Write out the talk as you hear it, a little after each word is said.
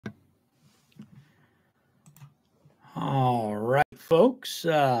All right, folks.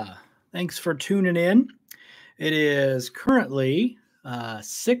 Thanks for tuning in. It is currently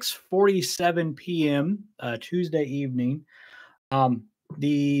 6:47 p.m. Tuesday evening. Um,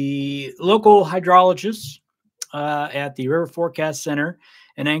 the local hydrologists at the River Forecast Center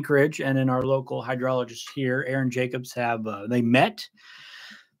in Anchorage and in our local hydrologist here, Aaron Jacobs, have they met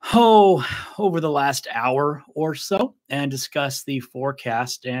over the last hour or so and discussed the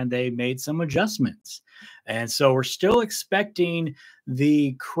forecast, and they made some adjustments. And so we're still expecting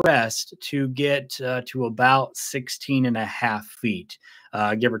the crest to get to about 16 and a half feet,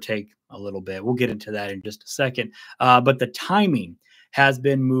 give or take a little bit. We'll get into that in just a second. But the timing has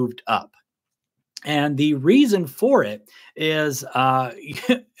been moved up. And the reason for it is, I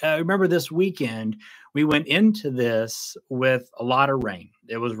remember this weekend, we went into this with a lot of rain.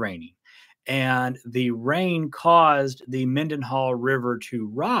 It was raining. And the rain caused the Mendenhall River to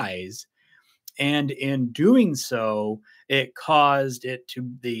rise. And in doing so, it caused it to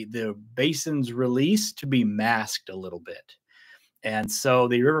the basin's release to be masked a little bit. And so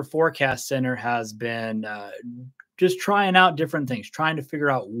the River Forecast Center has been just trying out different things, trying to figure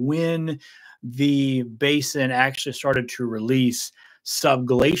out when the basin actually started to release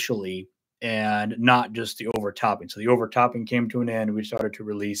subglacially and not just the overtopping. So the overtopping came to an end. We started to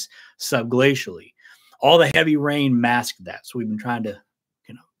release subglacially. All the heavy rain masked that. So we've been trying to,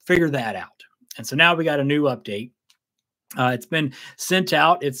 figure that out. And so now we got a new update. It's been sent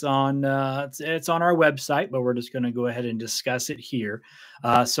out. It's on it's on our website, but we're just going to go ahead and discuss it here.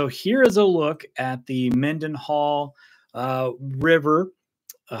 So here is a look at the Mendenhall River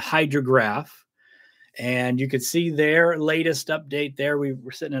hydrograph. And you could see their latest update there. We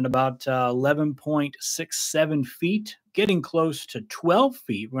were sitting at about 11.67 feet, getting close to 12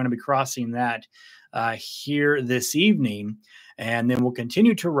 feet. We're going to be crossing that here this evening. And then we'll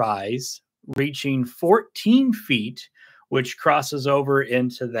continue to rise, reaching 14 feet, which crosses over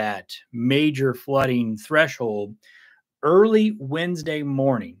into that major flooding threshold early Wednesday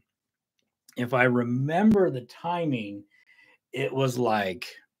morning. If I remember the timing, it was like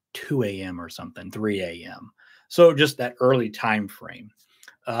 2 a.m. or something, 3 a.m. So just that early time frame.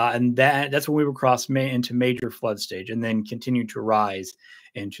 And that's when we would cross into major flood stage and then continue to rise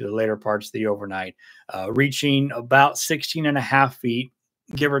into the later parts of the overnight, reaching about 16 and a half feet,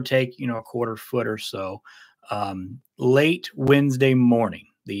 give or take, a quarter foot or so, late Wednesday morning.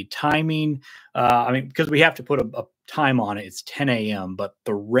 The timing, because we have to put a time on it, it's 10 a.m., but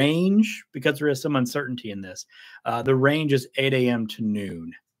the range, because there is some uncertainty in this, the range is 8 a.m. to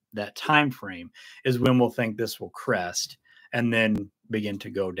noon. That time frame is when we'll think this will crest and then begin to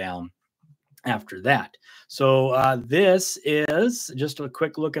go down after that. So this is just a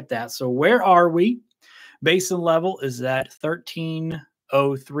quick look at that. So where are we? Basin level is at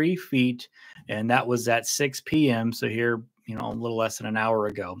 1303 feet, and that was at 6 p.m. So here, a little less than an hour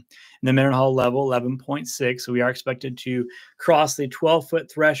ago. And the Mendenhall level, 11.6. So we are expected to cross the 12-foot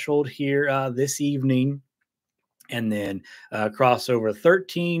threshold here this evening, and then cross over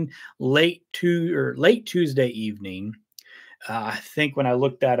 13 late Tuesday evening. I think when I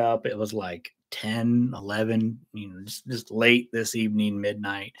looked that up, it was like 10, 11, just late this evening,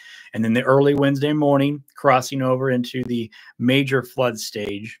 midnight. And then the early Wednesday morning, crossing over into the major flood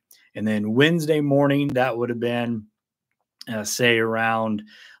stage. And then Wednesday morning, that would have been, say, around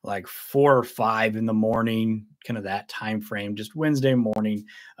like 4 or 5 in the morning, kind of that time frame, just Wednesday morning.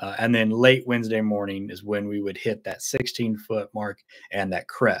 And then late Wednesday morning is when we would hit that 16-foot mark and that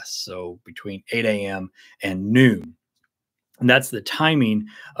crest. So between 8 a.m. and noon. And that's the timing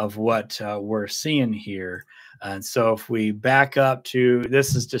of what we're seeing here. And so if we back up to,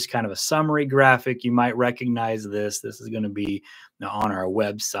 this is just kind of a summary graphic. You might recognize this. This is going to be on our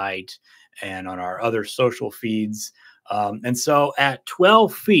website and on our other social feeds. And so at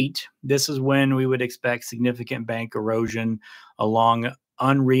 12 feet, this is when we would expect significant bank erosion along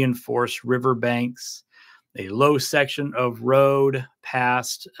unreinforced river banks. A low section of road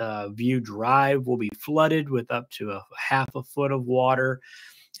past View Drive will be flooded with up to a half a foot of water,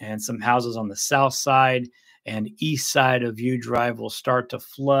 and some houses on the south side and east side of View Drive will start to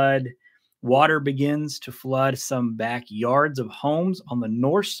flood. Water begins to flood some backyards of homes on the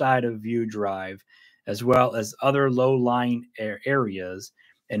north side of View Drive, as well as other low-lying areas,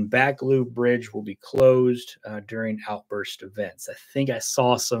 and Back Loop Bridge will be closed during outburst events. I think I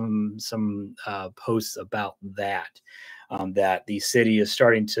saw some posts about that, that the city is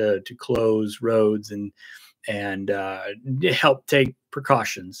starting to close roads and help take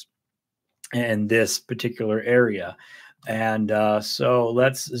precautions in this particular area. And so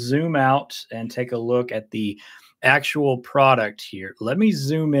let's zoom out and take a look at the actual product here. Let me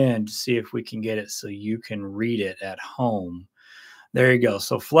zoom in to see if we can get it so you can read it at home. There you go.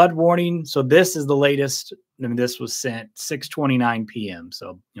 So flood warning. So this is the latest. I mean, this was sent 6:29 p.m.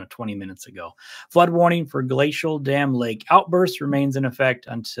 So 20 minutes ago. Flood warning for Glacial Dam Lake outburst remains in effect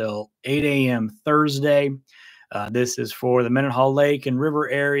until 8 a.m. Thursday. This is for the Mendenhall Lake and river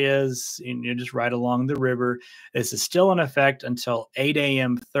areas, just right along the river. This is still in effect until 8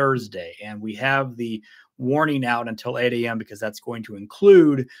 a.m. Thursday, and we have the warning out until 8 a.m. because that's going to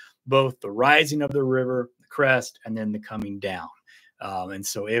include both the rising of the river, the crest, and then the coming down. And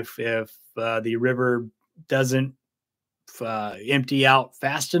so if the river doesn't empty out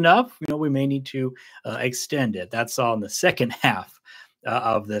fast enough, we may need to extend it. That's on the second half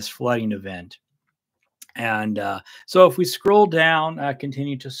of this flooding event. And so if we scroll down,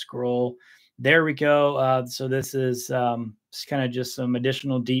 continue to scroll, there we go. So this is kind of just some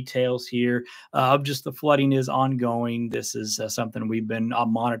additional details here of just the flooding is ongoing. This is something we've been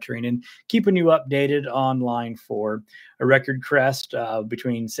monitoring and keeping you updated online for. A record crest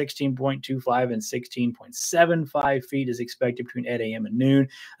between 16.25 and 16.75 feet is expected between 8 a.m. and noon.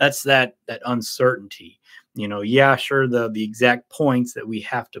 That's that uncertainty. Yeah, sure, the exact points that we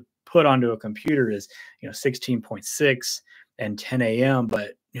have to put onto a computer is 16.6 and 10 a.m.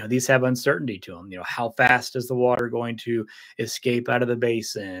 But these have uncertainty to them. How fast is the water going to escape out of the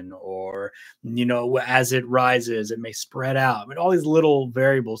basin, or as it rises, it may spread out. I mean, all these little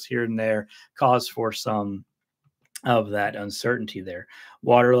variables here and there cause for some of that uncertainty there.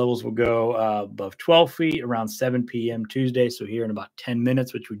 Water levels will go above 12 feet around 7 p.m. Tuesday. So here in about 10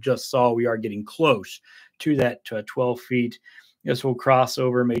 minutes, which we just saw, we are getting close to that 12 feet. This will cross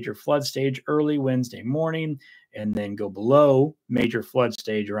over major flood stage early Wednesday morning and then go below major flood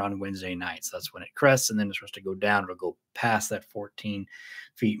stage around Wednesday night. So that's when it crests, and then it's supposed to go down. It'll go past that 14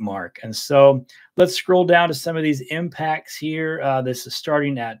 feet mark. And so let's scroll down to some of these impacts here. This is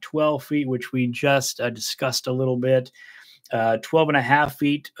starting at 12 feet, which we just discussed a little bit. 12.5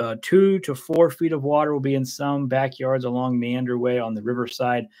 feet, 2 to 4 feet of water will be in some backyards along Meanderway on the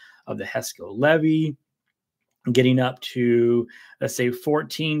riverside of the Hesco Levee. Getting up to, let's say,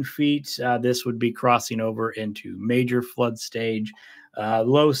 14 feet, this would be crossing over into major flood stage.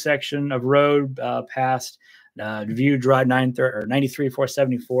 Low section of road past View Drive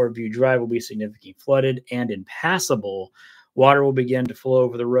 93-474 View Drive will be significantly flooded and impassable. Water will begin to flow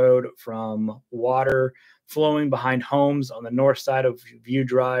over the road from water flowing behind homes on the north side of View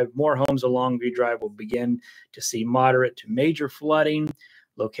Drive. More homes along View Drive will begin to see moderate to major flooding.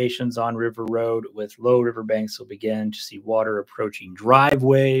 Locations on River Road with low riverbanks will begin to see water approaching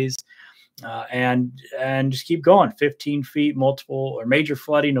driveways, and just keep going. 15 feet, multiple or major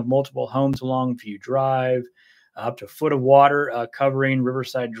flooding of multiple homes along View Drive, up to a foot of water covering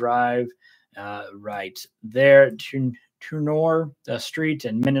Riverside Drive, right there, Tunor Street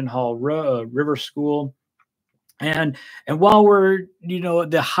and Mendenhall River School. And while we're,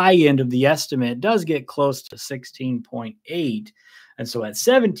 the high end of the estimate does get close to 16.8. And so at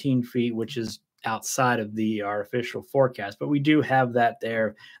 17 feet, which is outside of our official forecast, but we do have that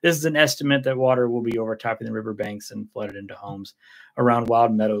there. This is an estimate that water will be overtopping the riverbanks and flooded into homes around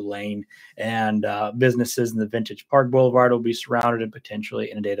Wild Meadow Lane, and businesses in the Vintage Park Boulevard will be surrounded and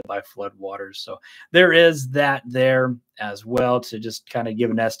potentially inundated by flood waters. So there is that there as well, to just kind of give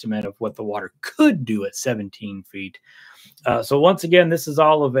an estimate of what the water could do at 17 feet. So once again, this is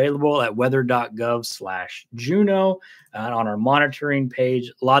all available at weather.gov/Juneau on our monitoring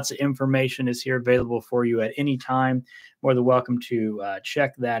page. Lots of information is here available for you at any time. More than welcome to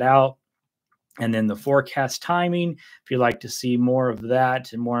check that out. And then the forecast timing, if you'd like to see more of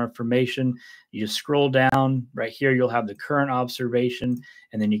that and more information, you just scroll down right here. You'll have the current observation,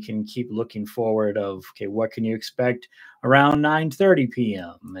 and then you can keep looking forward of, okay, what can you expect around 9:30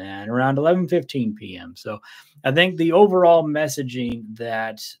 p.m. and around 11:15 p.m. So I think the overall messaging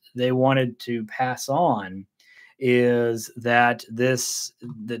that they wanted to pass on is that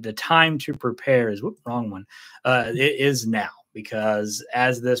the time to prepare is, wrong one, it is now. Because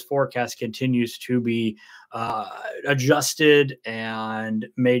as this forecast continues to be adjusted and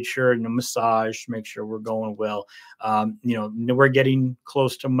made sure, massaged, make sure we're going well, we're getting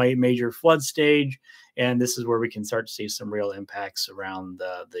close to major flood stage, and this is where we can start to see some real impacts around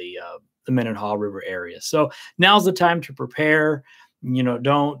the Mendenhall River area. So now's the time to prepare.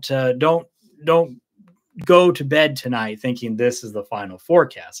 Don't go to bed tonight thinking this is the final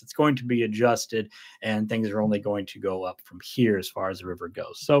forecast. It's going to be adjusted, and things are only going to go up from here as far as the river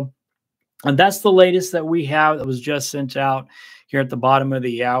goes. So, and that's the latest that we have that was just sent out here at the bottom of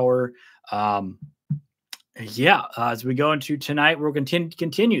the hour. As we go into tonight, we'll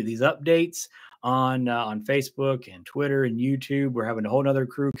continue these updates on Facebook and Twitter and YouTube. We're having a whole other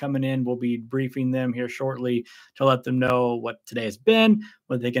crew coming in. We'll be briefing them here shortly to let them know what today has been,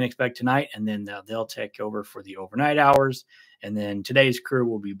 what they can expect tonight, and then they'll take over for the overnight hours. And then today's crew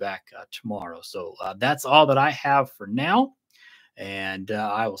will be back tomorrow. So that's all that I have for now. And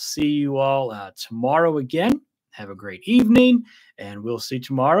I will see you all tomorrow again. Have a great evening, and we'll see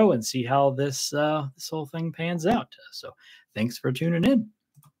tomorrow and see how this whole thing pans out. So thanks for tuning in.